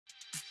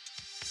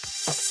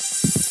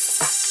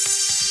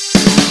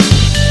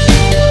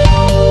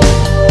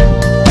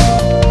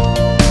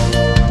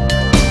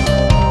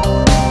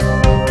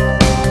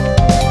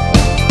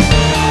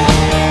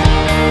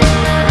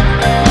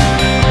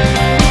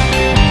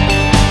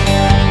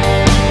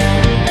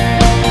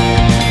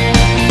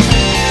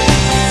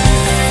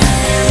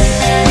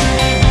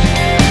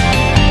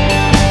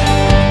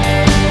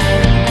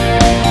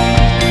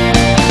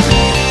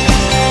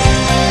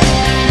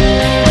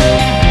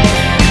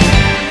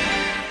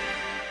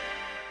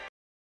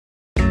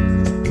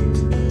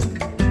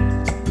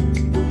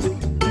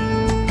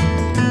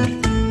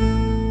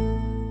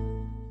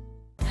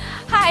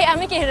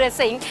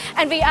Singh,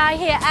 and we are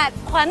here at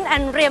Kwan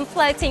and Riem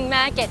Floating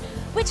Market,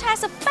 which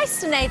has a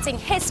fascinating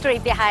history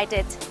behind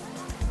it.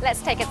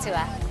 Let's take a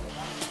tour.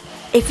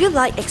 If you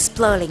like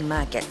exploring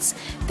markets,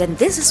 then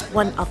this is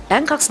one of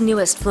Bangkok's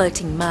newest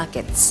floating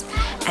markets,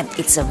 and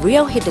it's a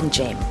real hidden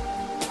gem.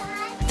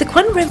 The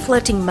Kwan Riem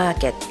Floating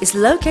Market is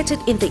located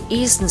in the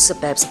eastern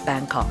suburbs of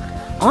Bangkok,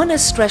 on a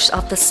stretch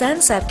of the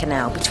Sansap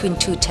Canal between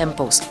two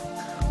temples,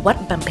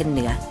 Wat Bang Pen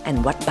Nua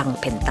and Wat Bang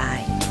Pen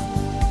Thai.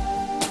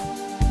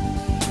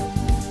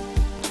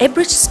 A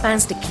bridge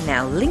spans the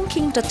canal,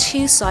 linking the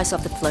two sides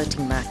of the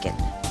floating market.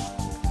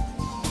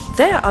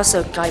 There are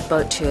also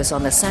guideboat tours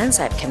on the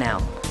Sansap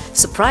Canal.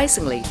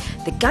 Surprisingly,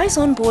 the guides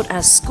on board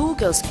are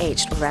schoolgirls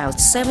aged around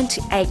 7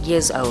 to 8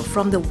 years old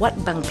from the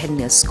Wat Bang Pen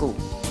Nua school.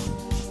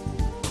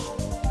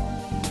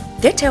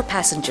 They tell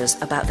passengers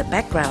about the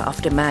background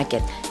of the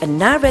market and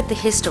narrate the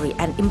history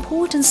and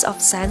importance of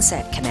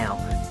Sansap Canal,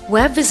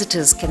 where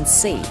visitors can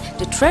see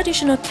the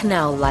traditional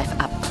canal life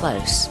up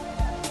close.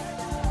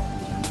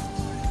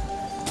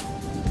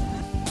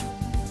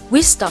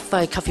 We stopped for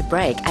a coffee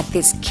break at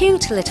this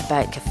cute little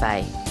boat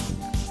cafe.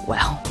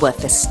 Well,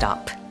 worth a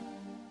stop.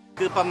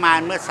 คือประมาณ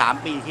เมื่อ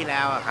3 ปีที่แ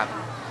ล้วครับ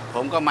ผ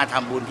มก็มาท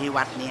ำบุญที่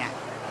วัดเนี่ย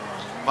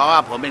เพราะว่า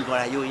ผมเป็นคน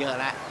อายุเยอะ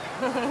แล้ว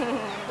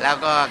แล้ว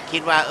ก็คิ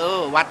ดว่า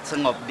วัดส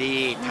งบดี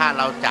ถ้า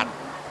เราจัด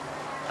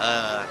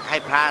ให้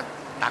พระ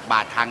ตักบา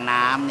ตรทาง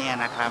น้ำเนี่ย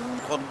นะครับ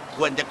ค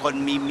วรจะ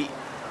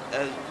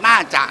น่า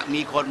จะ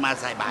มีคนมา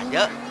ใส่บาตรเย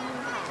อะ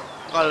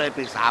ก็เลยป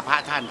รึกษาพระ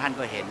ท่าน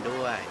ก็เห็น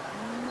ด้วย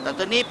แต่ต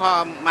อนนี้พอ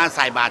มาใ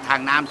ส่บาตรทา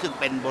งน้ำซึ่ง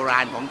เป็นโบรา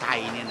ณของไทย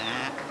เนี่ยนะ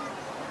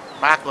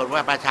ปรากฏว่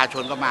าประชาช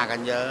นก็มากัน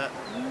เยอะ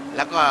แ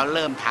ล้วก็เ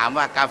ริ่มถาม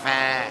ว่ากาแฟ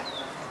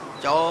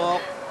โจ๊ก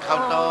ข้า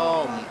วต้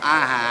มอ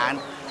าหาร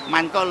มั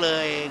นก็เล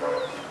ย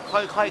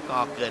ค่อยๆก่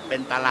อเกิดเป็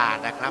นตลาด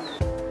นะครับ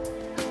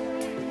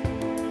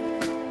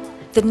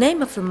The name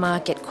of the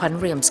market Kwan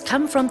Riems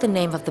come from the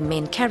name of the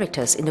main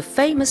characters in the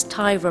famous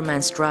Thai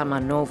romance drama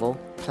novel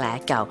Pla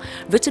Kao,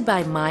 written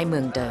by Mai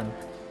Mueang Deum.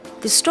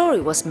 The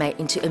story was made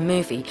into a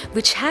movie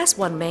which has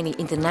won many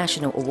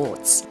international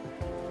awards.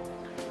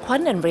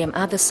 Kwan and Riem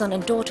are the son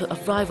and daughter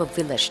of rival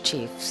village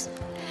chiefs.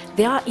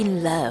 They are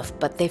in love,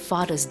 but their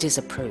fathers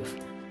disapprove.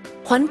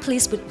 Kwan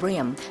pleads with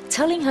Riem,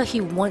 telling her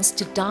he wants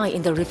to die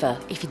in the river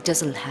if he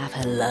doesn't have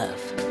her love.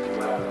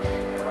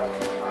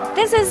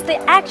 This is the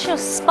actual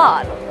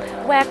spot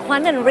where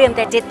Kwan and Riem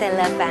they did their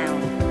love vow.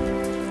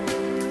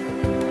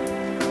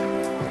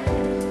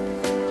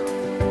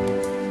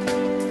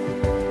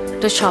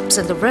 The shops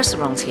and the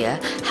restaurants here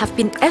have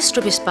been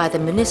established by the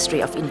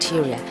Ministry of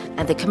Interior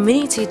and the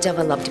Community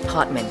Development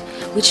Department,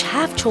 which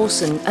have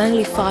chosen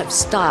only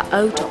 5-star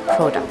OTOP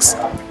products.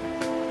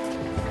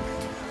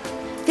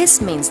 This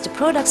means the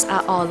products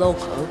are all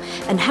local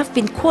and have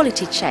been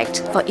quality checked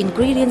for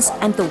ingredients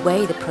and the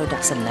way the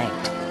products are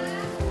made.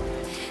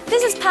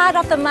 This is part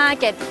of the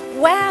market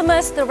where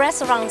most of the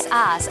restaurants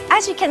are.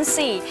 As you can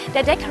see,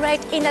 they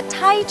decorate in a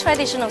Thai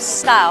traditional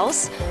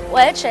styles,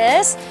 which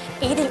is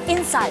eating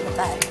inside the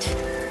boat.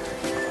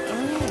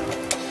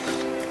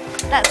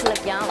 That's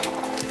look yum.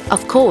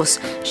 Of course,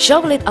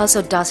 Chocolate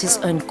also does his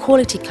own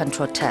quality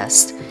control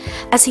test.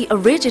 As he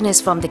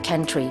originates from the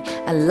country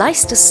and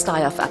likes the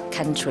style of our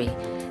country,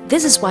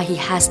 this is why he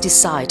has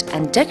decided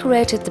and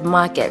decorated the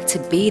market to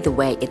be the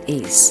way it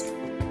is.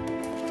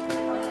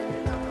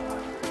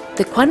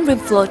 The Kwan Riem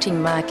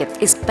Floating Market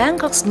is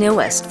Bangkok's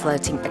newest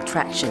floating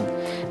attraction.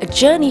 A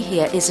journey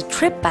here is a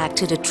trip back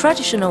to the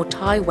traditional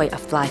Thai way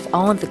of life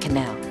on the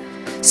canal.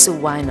 So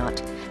why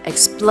not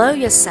explore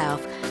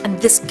yourself and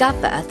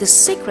discover the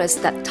secrets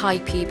that Thai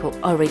people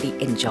already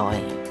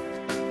enjoy.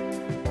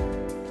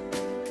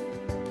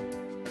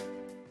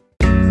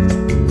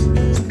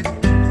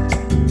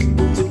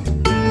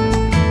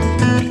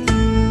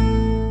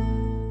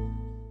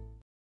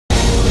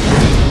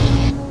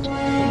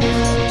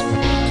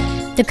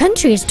 The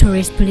country's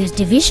Tourist Police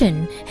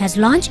Division has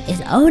launched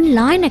its own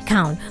line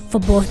account for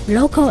both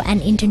local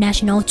and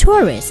international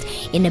tourists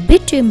in a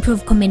bid to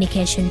improve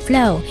communication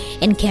flow,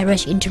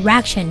 encourage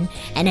interaction,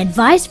 and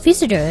advise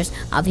visitors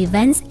of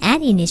events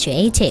and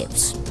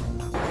initiatives.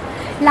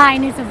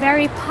 Line is a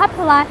very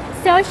popular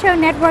social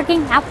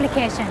networking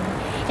application.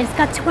 It's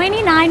got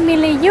 29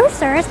 million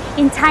users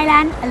in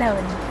Thailand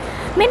alone.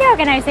 Many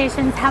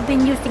organizations have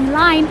been using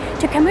Line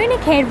to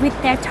communicate with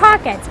their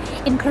targets,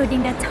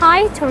 including the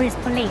Thai Tourist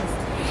Police.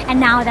 And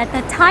now that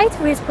the Thai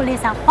Tourist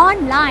Police are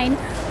online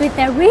with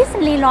their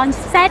recently launched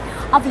set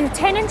of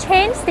Lieutenant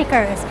Chain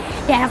stickers,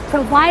 they have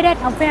provided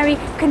a very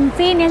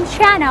convenient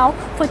channel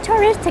for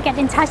tourists to get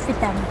in touch with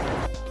them.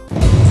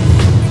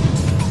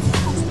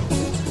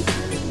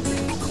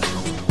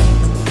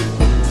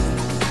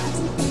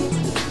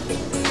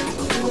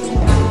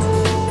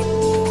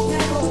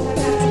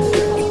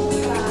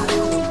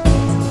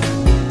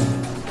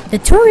 The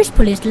Tourist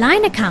Police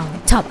Line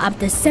account top up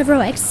the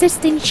several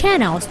existing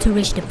channels to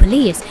reach the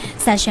police,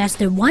 such as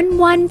the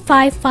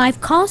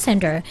 1155 call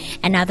center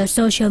and other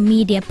social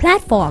media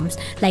platforms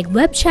like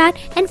web chat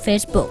and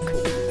Facebook.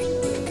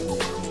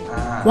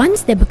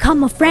 Once they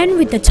become a friend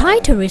with the Thai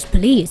tourist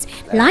police,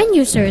 line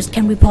users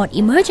can report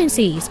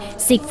emergencies,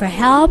 seek for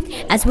help,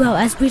 as well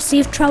as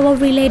receive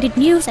travel-related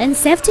news and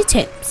safety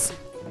tips.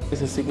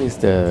 This is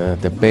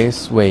the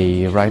best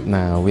way right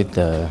now with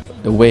the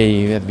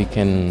way that we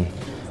can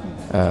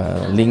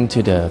link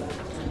to the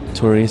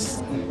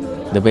tourists,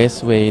 the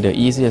best way, the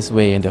easiest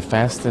way and the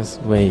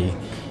fastest way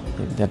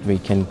that we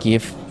can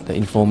give the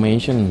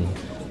information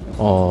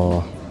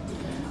or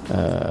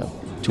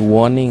to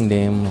warning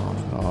them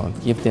or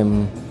give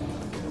them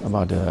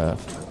about the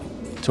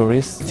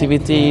tourist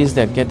activities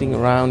that getting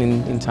around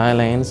in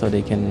Thailand so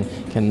they can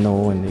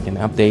know and they can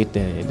update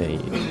the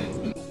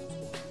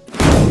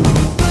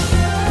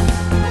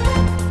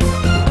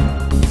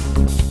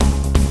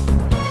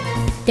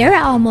There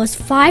are almost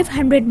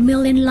 500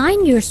 million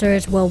line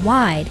users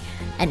worldwide,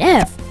 and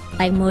if,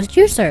 like most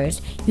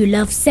users, you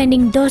love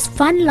sending those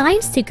fun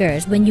line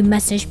stickers when you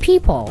message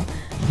people,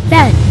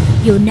 then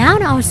you now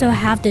also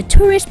have the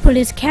tourist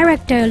police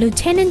character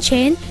Lieutenant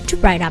Chen to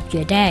brighten up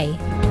your day.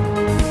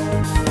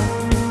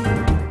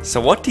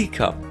 Sawadee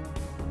Cup.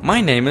 My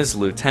name is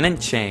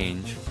Lieutenant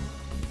Change.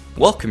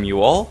 Welcome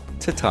you all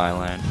to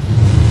Thailand.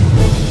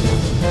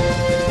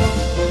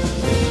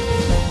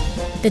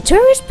 The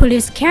tourist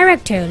police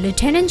character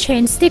Lieutenant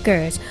Chen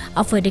stickers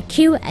offer the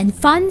cute and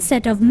fun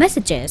set of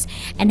messages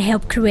and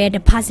help create a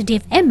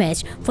positive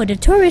image for the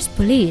tourist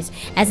police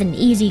as an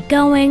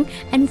easygoing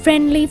and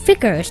friendly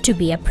figures to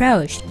be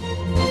approached.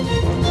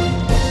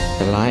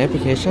 The line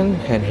application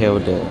can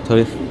help the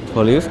tourist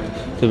police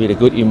to be the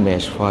good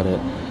image for the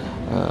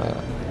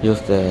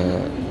use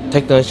the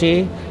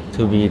technology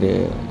to be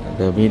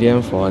the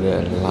medium for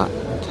the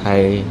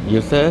Thai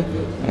user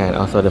and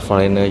also the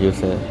foreigner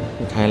user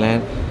in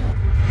Thailand.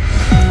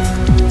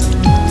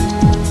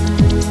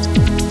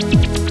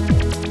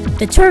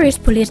 The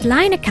tourist police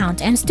line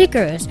account and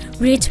stickers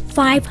reached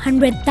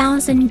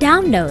 500,000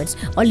 downloads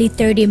only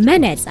 30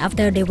 minutes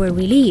after they were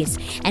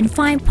released and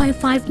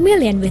 5.5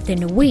 million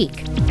within a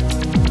week.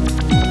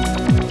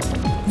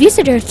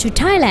 Visitors to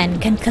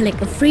Thailand can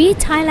collect a free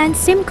Thailand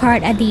SIM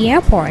card at the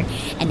airport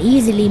and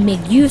easily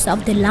make use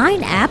of the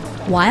Line app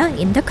while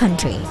in the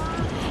country.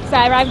 So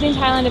I arrived in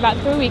Thailand about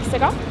 3 weeks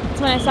ago.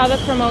 That's when I saw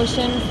the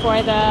promotion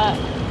for the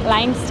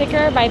Line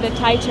sticker by the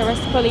Thai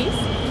tourist police.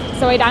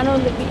 So I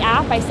downloaded the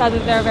app. I saw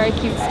that there are very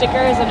cute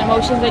stickers and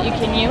emotions that you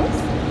can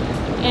use.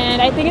 And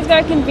I think it's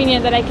very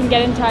convenient that I can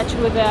get in touch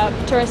with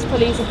the tourist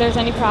police if there's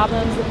any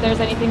problems, if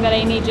there's anything that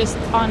I need just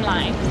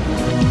online.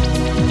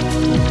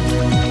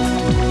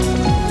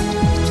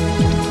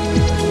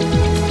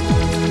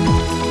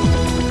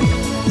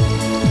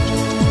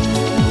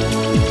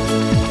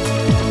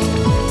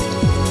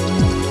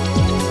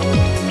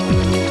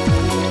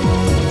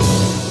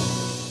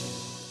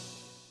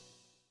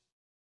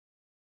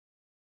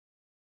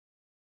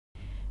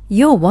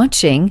 You're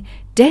watching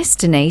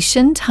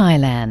Destination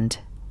Thailand.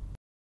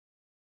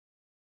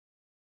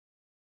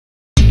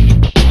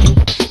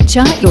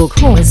 Chart your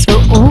course for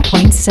all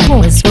points.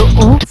 Course for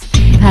all.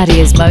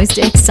 Patia's most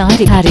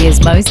exciting. Patia's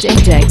most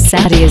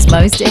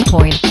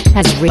point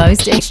has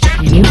most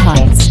new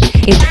heights.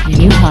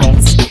 New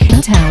heights.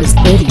 Towers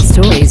 30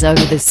 stories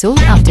over the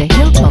sought after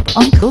hilltop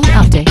on cool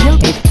after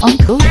hilltop on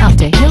cool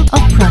after hill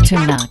of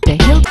Pratunat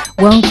the hill.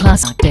 World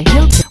class after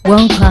hill.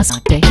 World class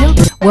after hill.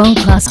 World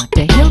class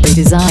after hill.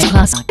 Design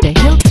class after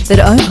hill. That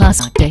O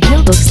class after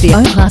hill looks the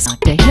O class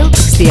after hill.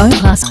 Looks the O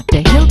class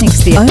after hill.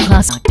 Thinks the O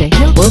class after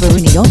hill.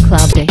 Wolverine your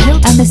club the hill.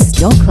 And this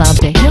is your club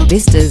the hill.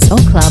 Vistas your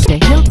club the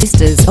hill.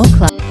 Vistas your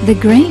club. The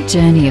great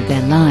journey of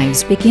their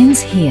lives begins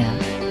here,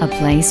 a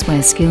place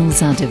where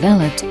skills are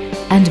developed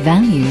and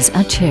values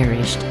are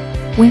cherished,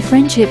 where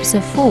friendships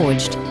are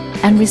forged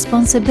and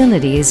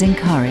responsibility is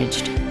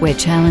encouraged, where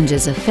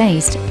challenges are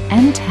faced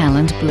and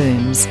talent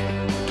blooms.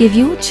 Give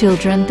your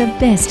children the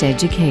best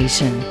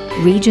education.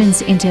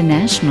 Regents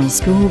International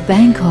School,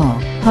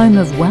 Bangkok, home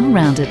of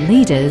well-rounded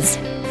leaders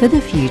for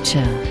the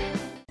future.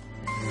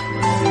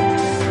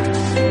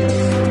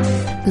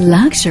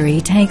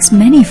 Luxury takes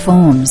many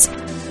forms.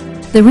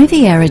 The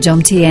Riviera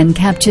Jomtien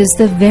captures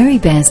the very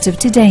best of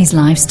today's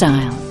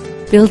lifestyle.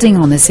 Building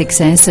on the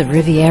success of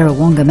Riviera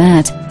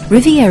Wongamat,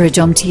 Riviera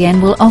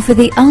Jomtien will offer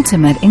the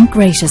ultimate in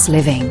gracious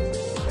living.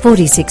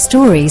 46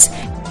 stories,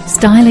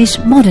 stylish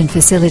modern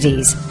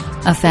facilities,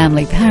 a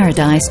family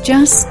paradise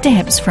just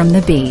steps from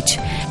the beach.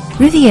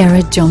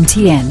 Riviera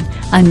Jomtien,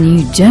 a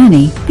new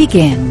journey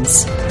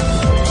begins.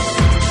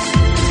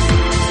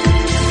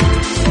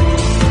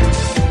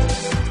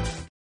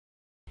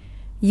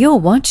 You're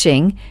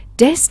watching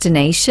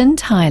Destination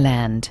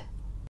Thailand.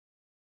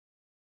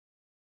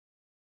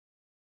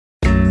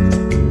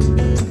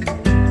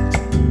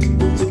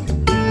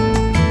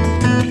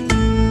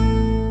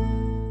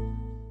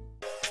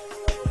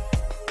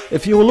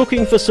 If you are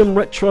looking for some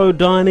retro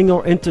dining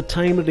or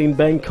entertainment in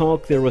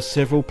Bangkok, there are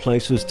several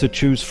places to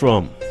choose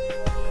from.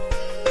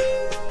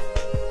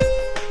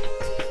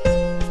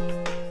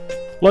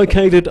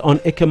 Located on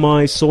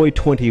Ekamai Soi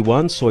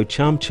 21, Soi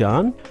Cham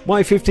Chan,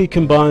 Y50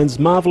 combines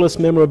marvellous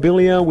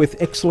memorabilia with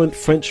excellent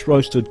French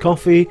roasted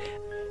coffee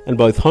and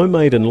both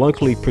homemade and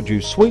locally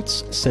produced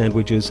sweets,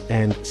 sandwiches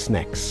and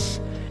snacks.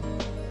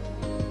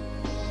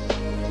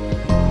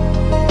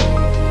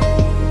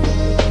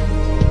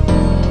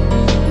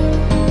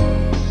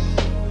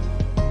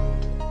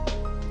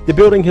 The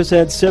building has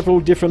had several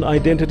different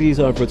identities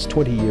over its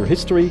 20-year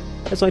history,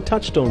 as I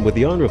touched on with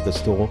the owner of the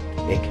store,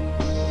 Ek.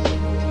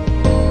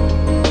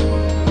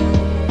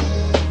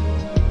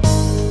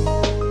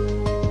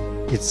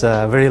 It's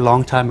a very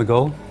long time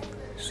ago.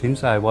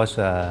 Since I was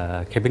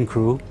a cabin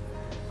crew,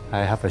 I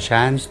have a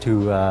chance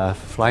to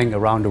flying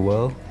around the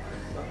world,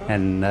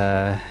 and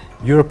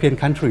European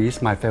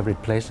countries my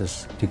favorite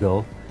places to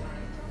go.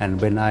 And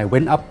when I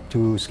went up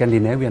to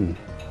Scandinavian,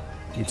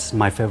 it's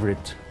my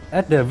favorite.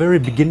 At the very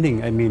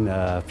beginning, I mean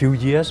a few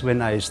years when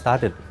I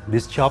started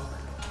this job,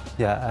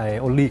 I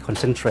only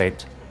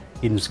concentrate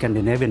in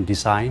Scandinavian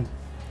design,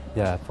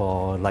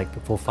 for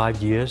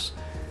 5 years,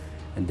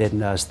 and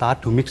then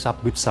start to mix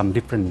up with some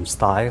different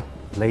style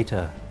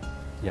later.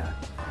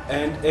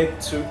 And Ek,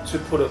 to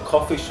put a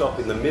coffee shop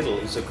in the middle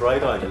is a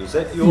great idea. Is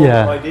that your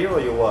idea or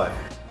your wife?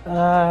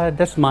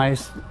 That's my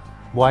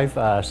wife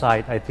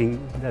side. I think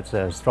that's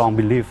a strong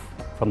belief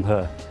from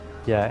her.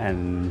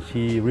 And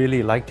she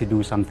really like to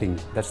do something.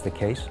 That's the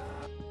case.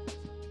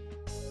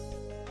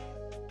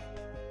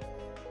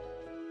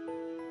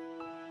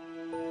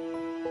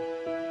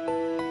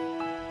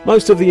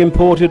 Most of the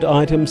imported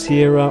items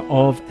here are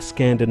of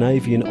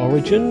Scandinavian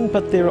origin,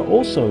 but there are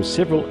also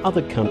several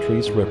other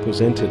countries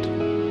represented.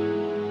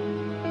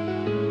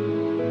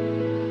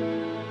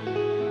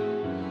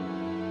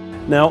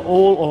 Now,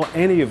 all or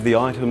any of the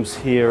items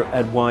here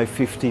at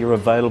Y50 are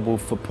available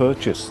for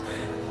purchase.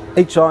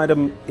 Each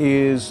item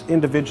is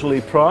individually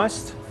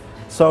priced,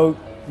 so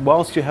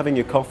whilst you're having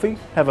your coffee,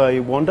 have a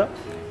wander,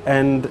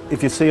 and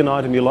if you see an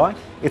item you like,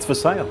 it's for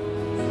sale.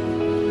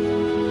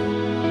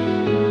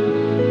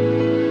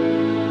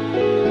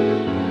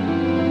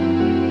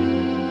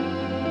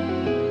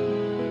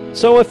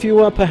 So if you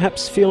are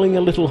perhaps feeling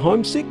a little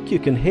homesick, you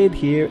can head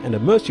here and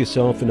immerse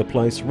yourself in a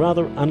place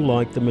rather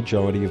unlike the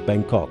majority of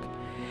Bangkok.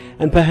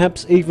 And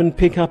perhaps even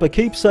pick up a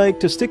keepsake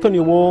to stick on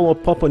your wall or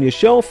pop on your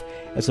shelf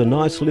as a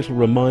nice little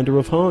reminder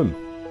of home.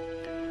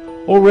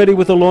 Already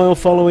with a loyal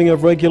following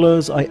of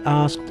regulars, I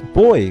asked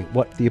Boy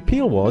what the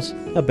appeal was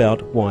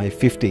about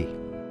Y50.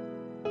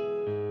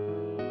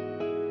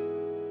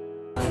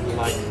 I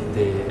like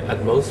the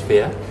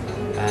atmosphere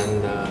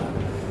and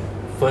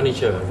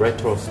furniture,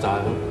 retro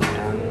style,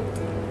 and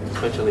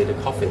especially the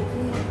coffee.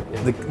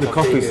 The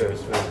coffee here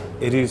is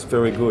it is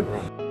very good.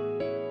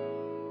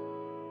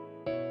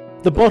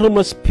 The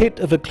bottomless pit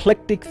of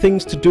eclectic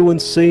things to do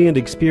and see and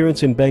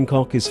experience in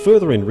Bangkok is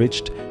further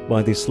enriched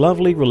by this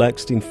lovely,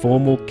 relaxed,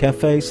 informal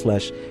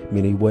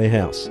cafe/mini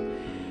warehouse.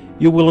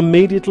 You will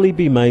immediately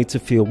be made to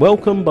feel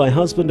welcome by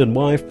husband and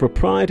wife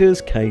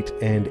proprietors Kate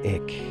and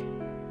Ek.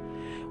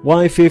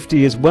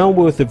 Y50 is well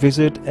worth a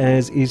visit,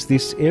 as is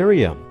this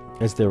area,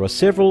 as there are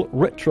several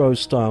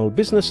retro-style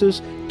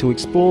businesses to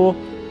explore,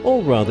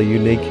 all rather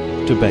unique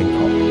to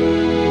Bangkok.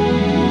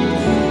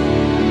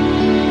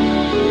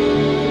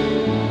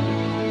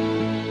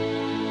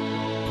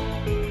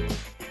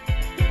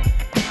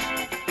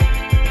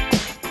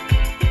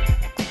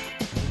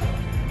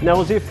 Now,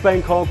 as if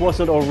Bangkok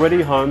wasn't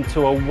already home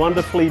to a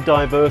wonderfully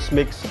diverse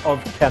mix of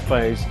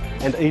cafes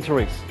and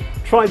eateries,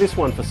 try this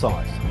one for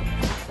size.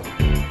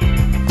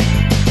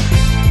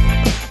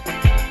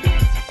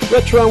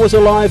 Retro was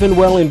alive and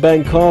well in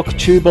Bangkok.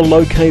 Tuba,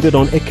 located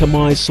on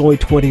Ekamai Soi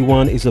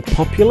 21, is a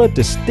popular,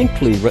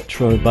 distinctly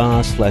retro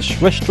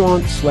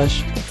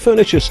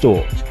bar/restaurant/furniture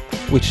store,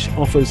 which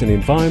offers an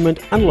environment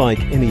unlike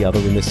any other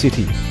in the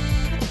city.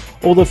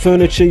 All the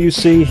furniture you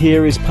see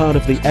here is part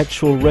of the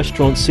actual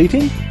restaurant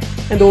seating,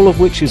 and all of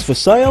which is for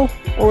sale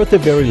or at the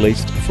very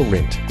least for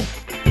rent.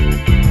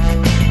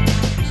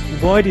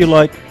 Why do you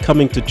like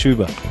coming to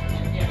Tuba?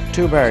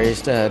 Tuba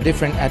is a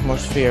different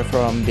atmosphere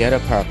from the other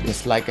park.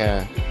 It's like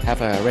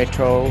have a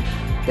retro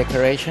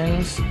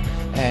decorations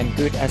and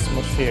good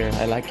atmosphere.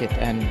 I like it,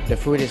 and the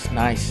food is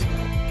nice.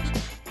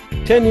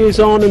 10 years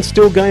on and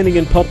still gaining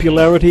in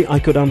popularity, I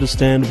could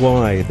understand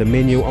why. The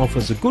menu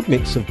offers a good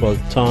mix of both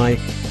Thai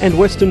and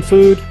Western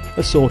food,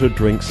 assorted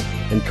drinks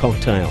and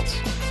cocktails.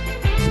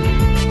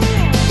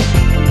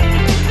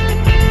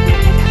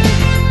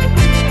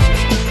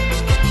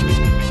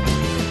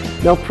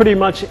 Now, pretty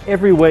much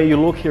everywhere you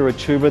look here at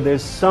Tuba,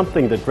 there's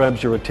something that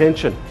grabs your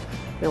attention.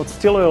 Now, it's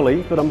still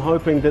early, but I'm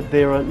hoping that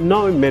there are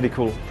no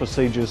medical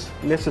procedures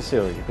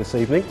necessary this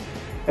evening,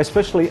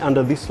 especially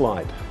under this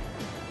light.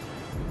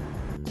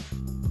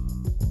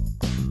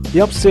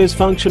 The upstairs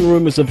function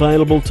room is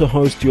available to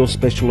host your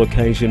special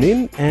occasion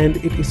in, and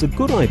it is a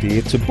good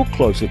idea to book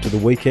closer to the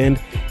weekend,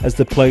 as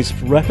the place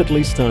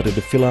rapidly started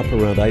to fill up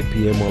around 8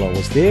 p.m. while I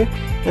was there,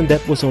 and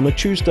that was on a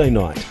Tuesday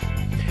night.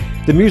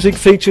 The music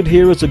featured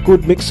here is a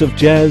good mix of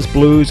jazz,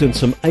 blues and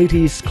some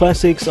 80s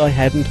classics I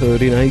hadn't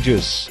heard in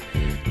ages.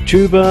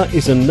 Tuba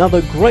is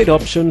another great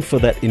option for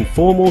that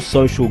informal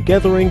social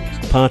gathering,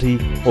 party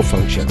or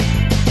function.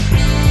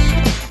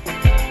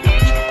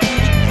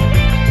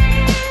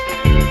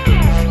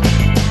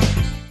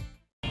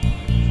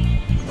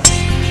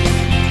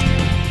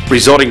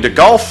 Resorting to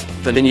golf?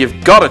 Then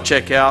you've got to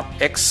check out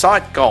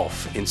Excite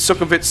Golf in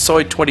Sukhumvit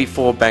Soi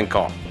 24,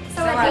 Bangkok.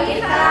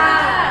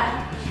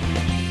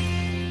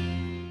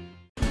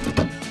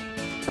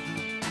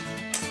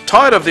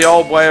 Tired of the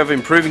old way of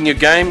improving your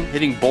game,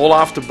 hitting ball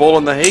after ball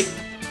in the heat?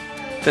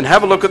 Then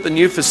have a look at the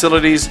new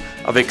facilities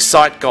of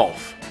Excite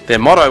Golf. Their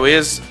motto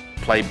is,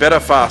 play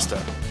better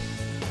faster.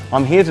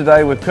 I'm here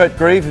today with Kurt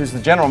Grieve, who's the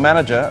General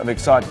Manager of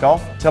Excite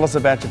Golf. Tell us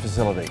about your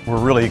facility. We're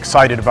really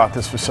excited about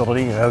this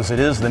facility, as it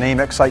is the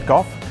name Excite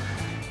Golf.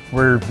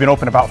 We've been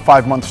open about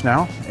 5 months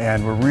now,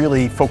 and we're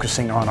really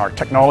focusing on our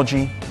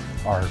technology,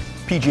 our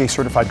PGA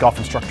certified golf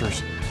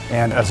instructors,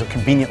 and as a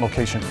convenient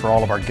location for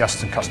all of our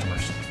guests and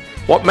customers.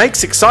 What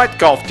makes Excite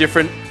Golf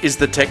different is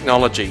the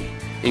technology,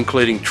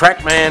 including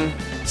TrackMan,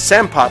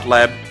 Sampart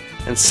Lab,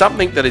 and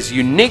something that is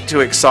unique to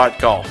Excite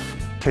Golf.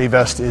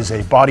 K-Vest is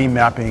a body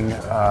mapping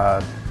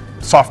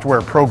software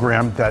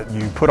program that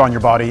you put on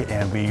your body,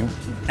 and we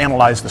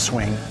analyze the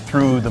swing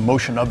through the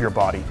motion of your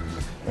body.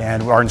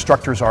 And our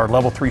instructors are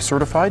level 3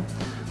 certified.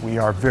 We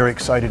are very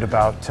excited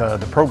about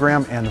the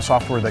program and the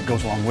software that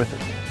goes along with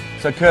it.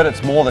 So Kurt,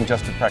 it's more than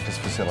just a practice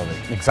facility.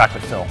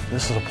 Exactly, Phil.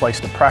 This is a place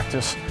to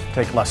practice,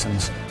 take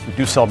lessons. We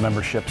do sell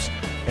memberships,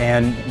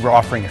 and we're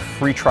offering a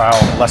free trial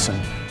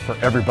lesson for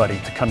everybody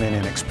to come in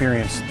and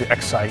experience the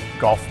Excite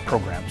Golf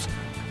programs.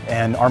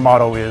 And our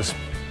motto is,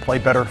 play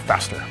better,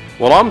 faster.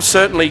 Well, I'm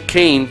certainly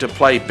keen to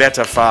play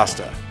better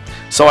faster.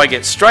 So I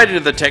get straight into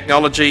the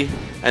technology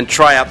and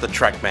try out the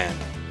TrackMan.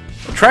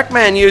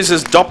 TrackMan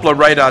uses Doppler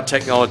radar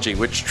technology,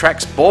 which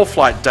tracks ball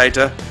flight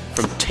data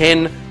from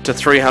 10 to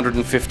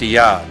 350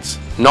 yards.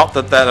 Not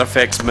that that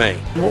affects me.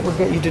 What we'll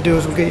get you to do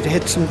is we'll get you to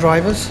hit some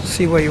drivers,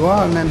 see where you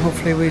are, and then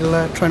hopefully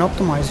we'll try and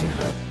optimise you.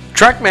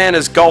 TrackMan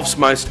is golf's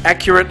most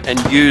accurate and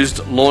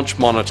used launch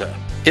monitor.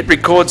 It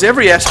records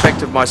every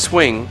aspect of my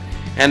swing,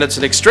 and it's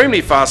an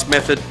extremely fast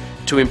method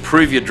to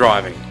improve your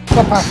driving.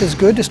 The path is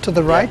good, it's to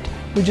the right.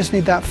 We just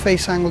need that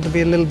face angle to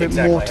be a little bit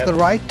more to the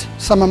right,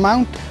 some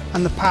amount,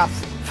 and the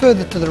path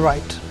further to the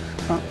right.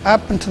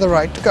 Up and to the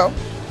right, go.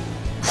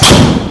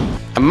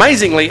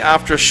 Amazingly,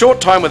 after a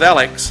short time with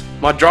Alex,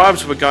 my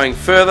drives were going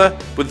further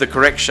with the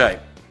correct shape.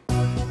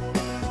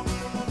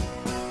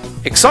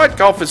 Excite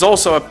Golf is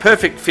also a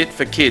perfect fit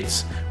for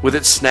kids with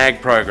its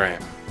Snag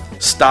program.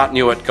 Start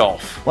new at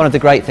golf. One of the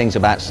great things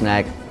about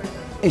Snag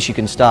is you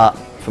can start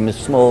from as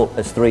small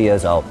as 3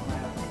 years old.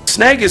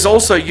 Snag is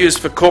also used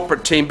for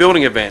corporate team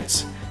building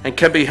events and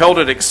can be held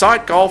at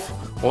Excite Golf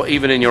or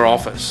even in your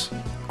office.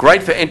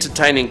 Great for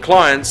entertaining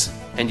clients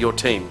and your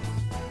team.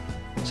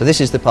 So this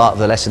is the part of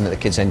the lesson that the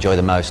kids enjoy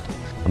the most,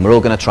 and we're all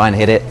going to try and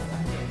hit it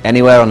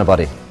anywhere on the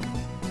body.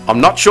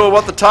 I'm not sure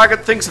what the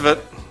target thinks of it.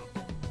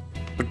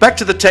 But back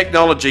to the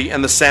technology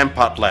and the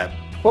Sampart Lab.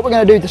 What we're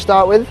going to do to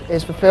start with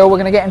is for Phil, we're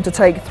going to get him to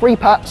take 3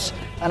 putts,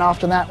 and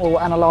after that we'll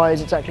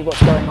analyse exactly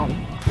what's going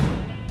on.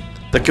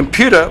 The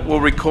computer will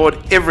record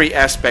every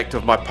aspect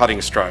of my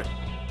putting stroke.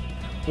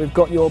 We've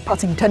got your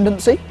putting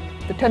tendency.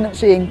 The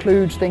tendency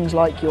includes things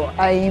like your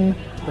aim,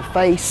 the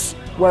face,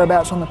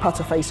 whereabouts on the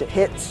putter face it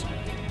hits.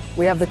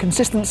 We have the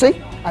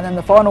consistency, and then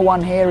the final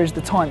one here is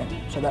the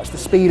timing. So that's the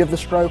speed of the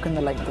stroke and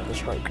the length of the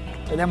stroke.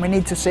 But then we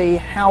need to see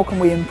how can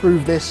we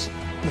improve this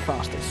the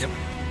fastest.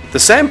 The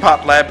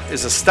Sampart Lab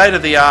is a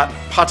state-of-the-art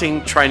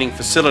putting training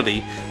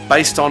facility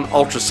based on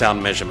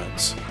ultrasound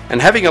measurements.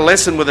 And having a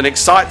lesson with an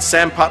Excite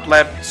Sampart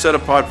Lab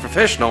certified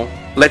professional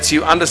lets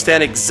you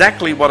understand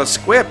exactly what a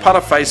square putter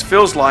face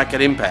feels like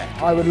at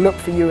impact. I would look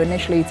for you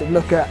initially to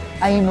look at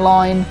aim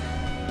line,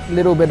 a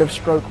little bit of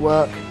stroke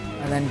work,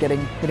 and then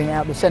hitting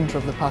out the centre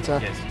of the putter,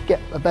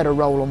 get a better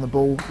roll on the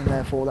ball, and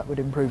therefore that would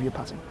improve your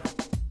putting.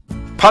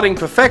 Putting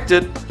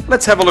perfected,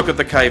 let's have a look at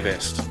the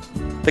K-Vest.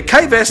 The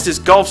K-Vest is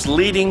golf's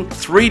leading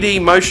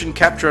 3D motion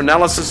capture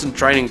analysis and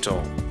training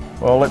tool.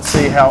 Well, let's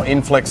see how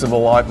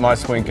inflexible my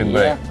swing can be.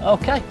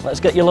 Okay,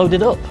 let's get you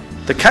loaded up.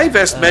 The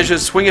K-Vest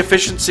measures swing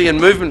efficiency and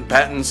movement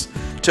patterns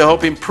to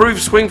help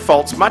improve swing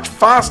faults much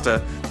faster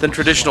than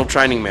traditional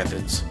training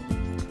methods.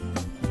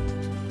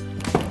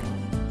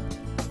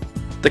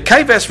 The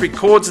K-Vest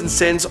records and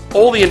sends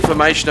all the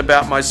information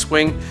about my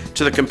swing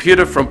to the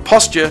computer from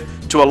posture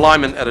to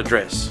alignment at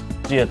address.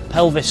 Your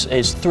pelvis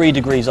is 3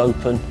 degrees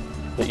open,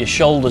 but your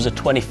shoulders are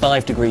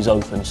 25 degrees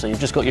open, so you've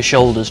just got your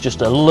shoulders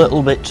just a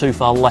little bit too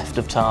far left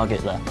of target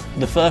there.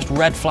 The first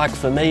red flag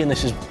for me, and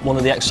this is one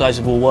of the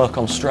exercises we'll work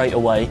on straight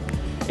away,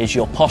 is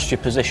your posture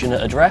position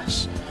at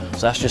address.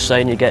 So that's just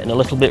saying you're getting a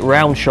little bit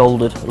round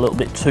shouldered, a little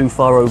bit too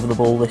far over the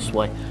ball this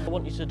way.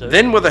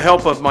 Then with the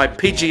help of my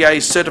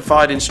PGA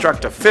certified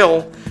instructor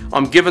Phil,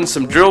 I'm given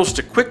some drills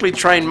to quickly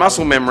train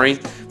muscle memory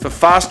for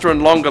faster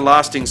and longer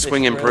lasting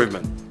swing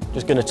improvement.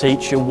 Just going to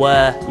teach you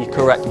where your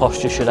correct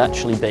posture should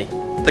actually be.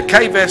 The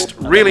K-Vest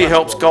really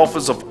helps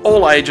golfers of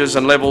all ages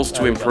and levels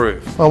to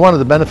improve. Well, one of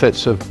the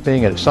benefits of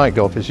being at Excite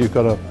Golf is you've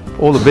got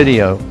all the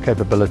video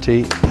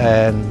capability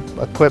and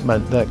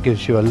equipment that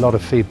gives you a lot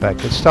of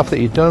feedback. It's stuff that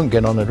you don't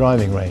get on the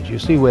driving range. You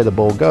see where the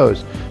ball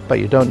goes, but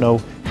you don't know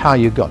how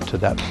you got to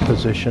that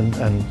position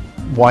and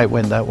why it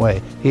went that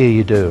way. Here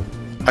you do.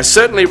 I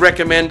certainly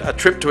recommend a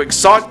trip to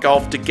Excite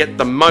Golf to get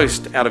the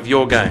most out of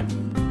your game.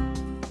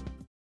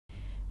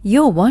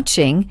 You're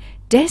watching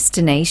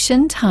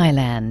Destination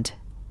Thailand.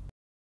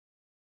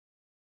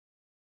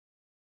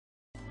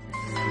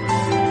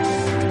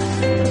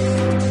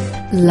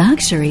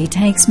 Luxury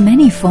takes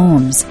many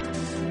forms.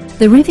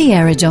 The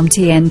Riviera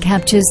Jomtien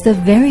captures the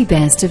very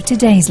best of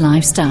today's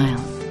lifestyle.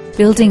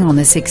 Building on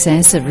the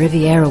success of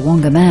Riviera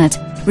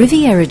Wongamat,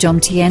 Riviera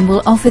Jomtien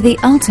will offer the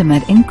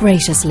ultimate in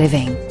gracious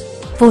living.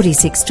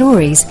 46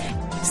 stories,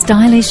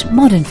 stylish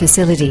modern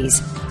facilities,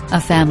 a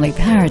family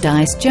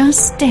paradise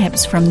just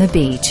steps from the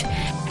beach.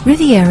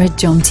 Riviera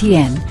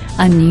Jomtien,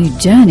 a new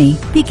journey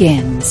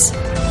begins.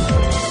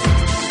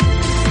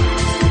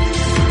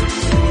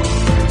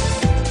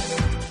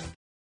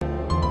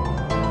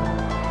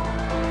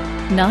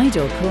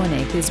 Nigel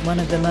Cornick is one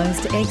of the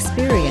most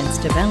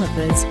experienced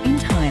developers in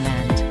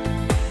Thailand.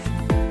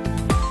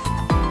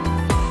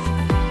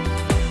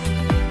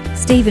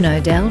 Stephen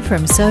Odell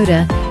from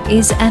Soda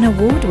is an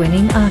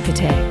award-winning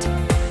architect.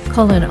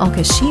 Colin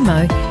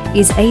Okashimo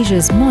is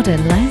Asia's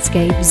modern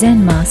landscape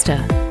Zen master.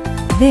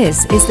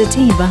 This is the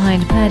team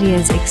behind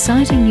Padia's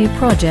exciting new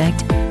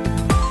project,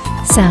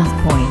 South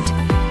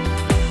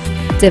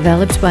Point.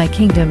 Developed by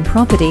Kingdom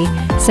Property,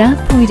 South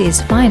Point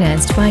is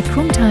financed by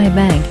Krung Thai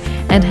Bank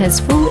and has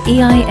full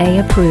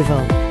EIA approval.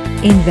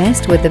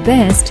 Invest with the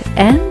best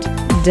and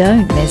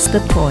don't miss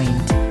the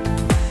point.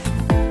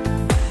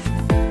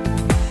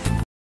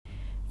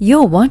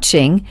 You're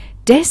watching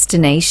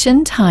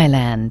Destination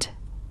Thailand.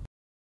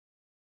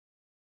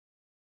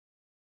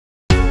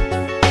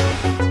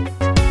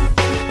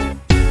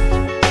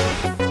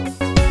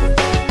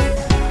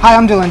 Hi,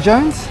 I'm Dylan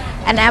Jones.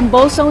 And I'm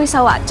Bosong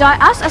Wisawa. Join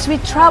us as we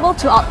travel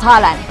to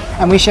Thailand.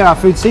 And we share our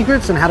food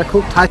secrets and how to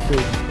cook Thai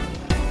food.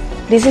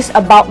 This is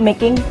about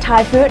making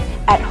Thai food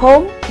at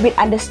home with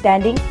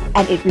understanding,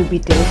 and it will be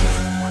delicious.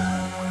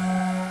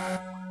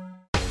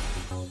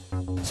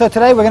 So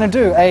today we're going to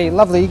do a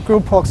lovely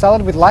grilled pork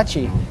salad with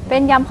lychee. เป็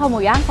นยำข้าวหมู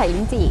ย่างใส่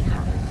ลิ้นจี่ค่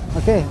ะ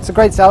Okay, it's a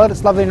great salad.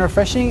 It's lovely and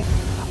refreshing.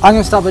 I'm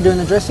going to start by doing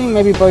the dressing.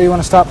 Maybe Bo, you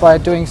want to start by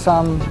doing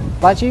some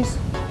lychees?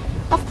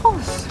 Of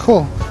course.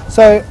 Cool.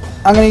 So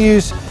I'm going to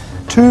use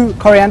 2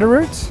 coriander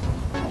roots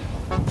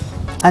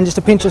and just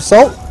a pinch of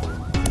salt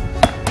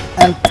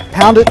and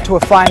pound it to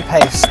a fine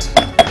paste.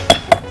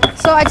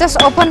 So I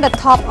just open the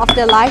top of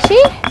the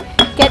lychee,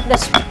 get the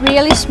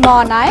really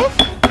small knife,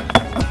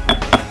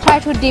 try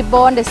to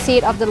debone the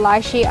seed of the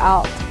lychee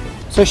out.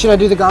 So should I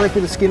do the garlic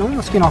with the skin on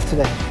or skin off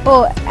today?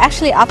 Oh,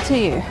 actually up to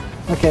you.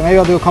 Okay, maybe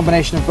I'll do a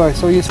combination of both.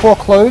 So we'll use 4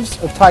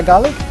 cloves of Thai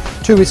garlic,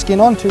 2 with skin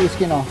on, 2 with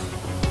skin off.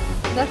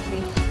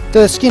 Lovely.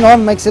 The skin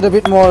on makes it a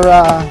bit more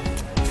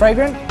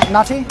fragrant,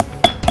 nutty.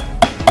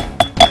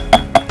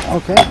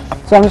 Okay,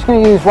 so I'm just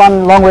going to use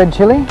 1 long red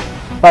chili,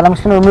 but I'm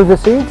just going to remove the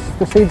seeds.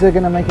 The seeds are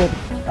going to make it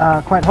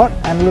quite hot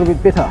and a little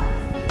bit bitter.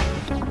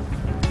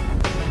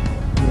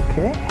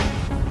 Okay.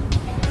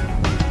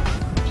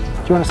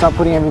 Do you want to start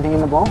putting everything in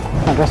the bowl?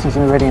 My dressing's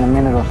going to be ready in a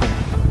minute or so.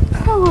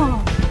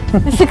 Oh,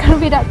 is it going to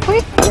be that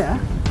quick? Yeah.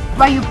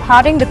 While you're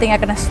parting the thing, I'm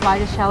going to slide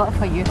the shallot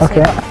for you.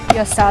 Okay. So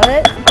your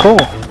salad. Cool.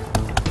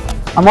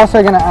 I'm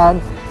also going to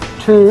add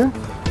 2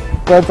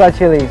 bird's eye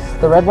chilies.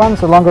 The red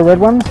ones, the longer red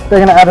ones. They're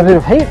going to add a bit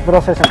of heat, but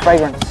also some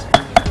fragrance.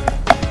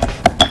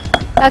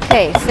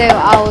 Okay, so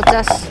I'll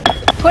just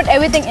put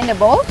everything in the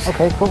bowl.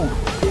 Okay, cool.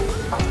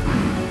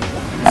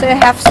 So you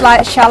have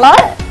sliced shallot.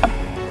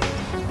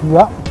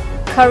 Yep.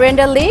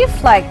 Coriander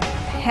leaf, like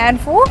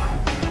handful.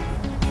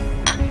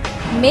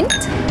 Mint,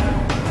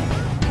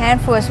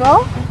 handful as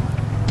well.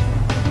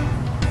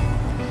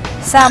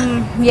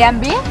 Some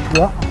yam bean.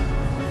 Yep.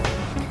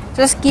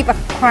 Just give a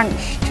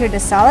crunch to the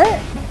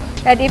salad.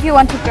 And if you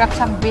want to grab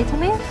some bitter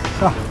leaf,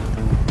 sure.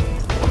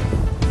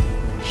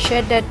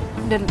 Shred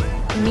the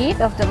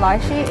meat of the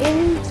lychee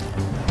in.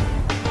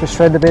 Just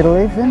shred the bitter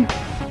leaf in.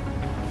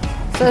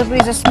 So we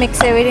just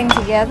mix everything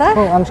together.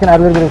 Cool. I'm just going to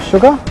add a little bit of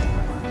sugar.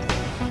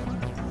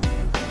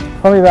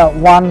 Probably about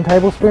 1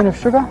 tablespoon of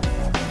sugar.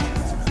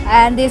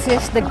 And this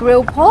is the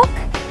grilled pork.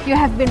 You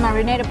have been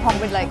marinated pork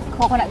with like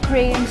coconut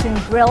creams and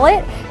grill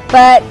it.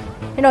 But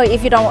you know,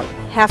 if you don't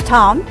have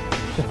time,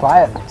 just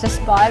buy it.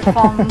 Just buy it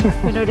from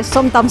you know the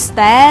som tam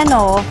stand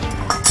or.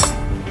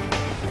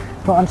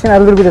 Well, I'm just going to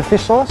add a little bit of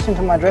fish sauce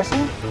into my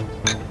dressing.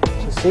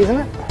 Just season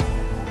it.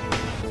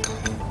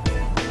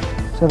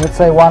 So let's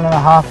say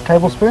 1.5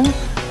 tablespoons.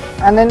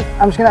 And then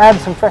I'm just going to add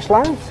some fresh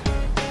limes.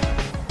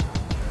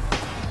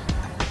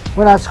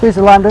 When I squeeze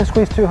the lime, don't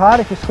squeeze too hard.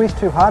 If you squeeze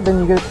too hard, then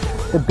you get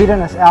the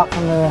bitterness out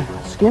from the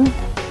skin.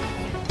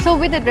 So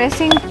with the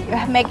dressing,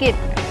 you make it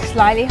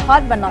slightly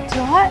hot but not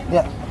too hot.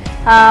 Yeah.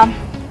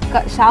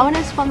 Got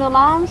sourness from the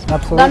limes.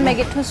 Absolutely. Don't make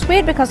it too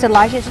sweet because the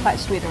lychee is quite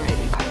sweet already.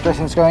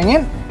 Dressing's going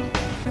in.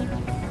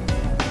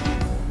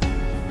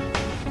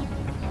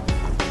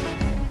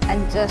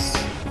 And just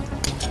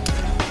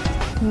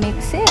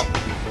mix it.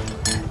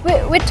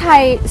 With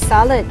Thai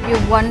salad, you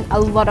want a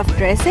lot of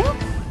dressing.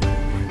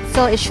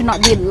 So it should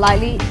not be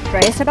lightly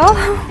dressed at all.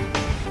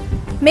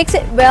 Mix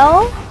it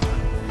well,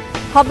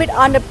 pop it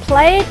on the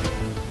plate,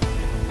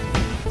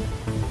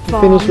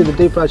 Finish with the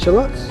deep fried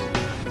shallots.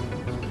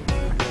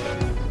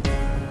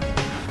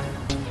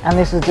 And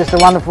this is just a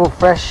wonderful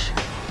fresh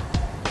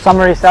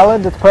summery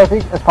salad that's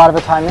perfect as part of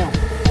a Thai meal.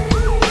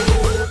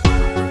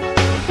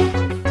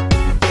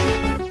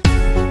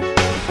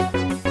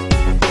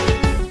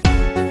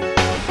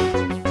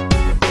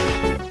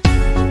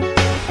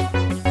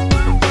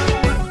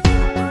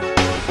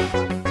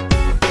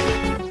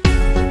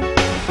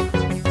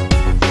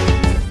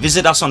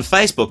 Visit us on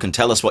Facebook and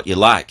tell us what you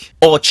like.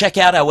 Or check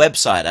out our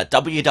website at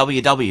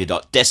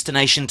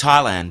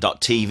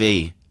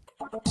www.destinationthailand.tv.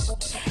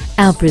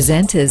 Our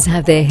presenters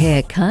have their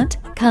hair cut,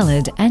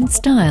 coloured and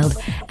styled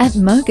at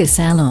Mocha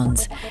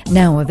Salons,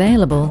 now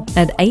available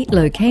at 8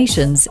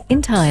 locations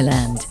in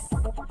Thailand.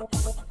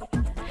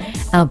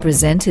 Our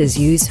presenters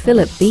use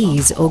Philip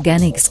B's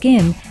organic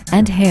skin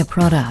and hair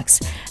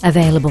products,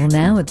 available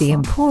now at the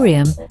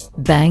Emporium,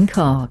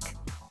 Bangkok.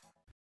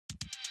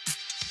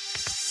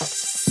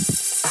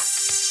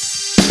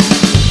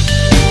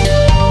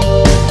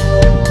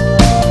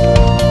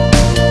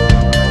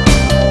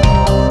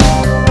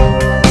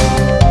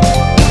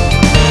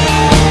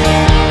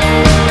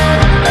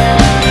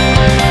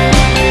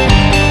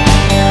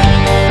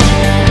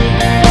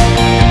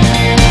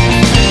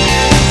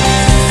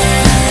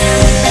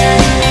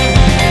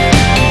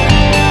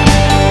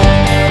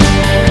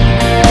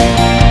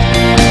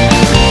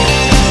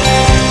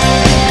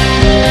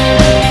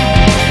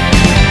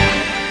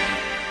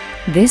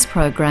 This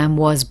program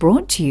was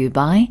brought to you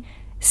by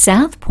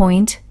South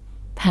Point,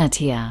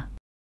 Pattaya.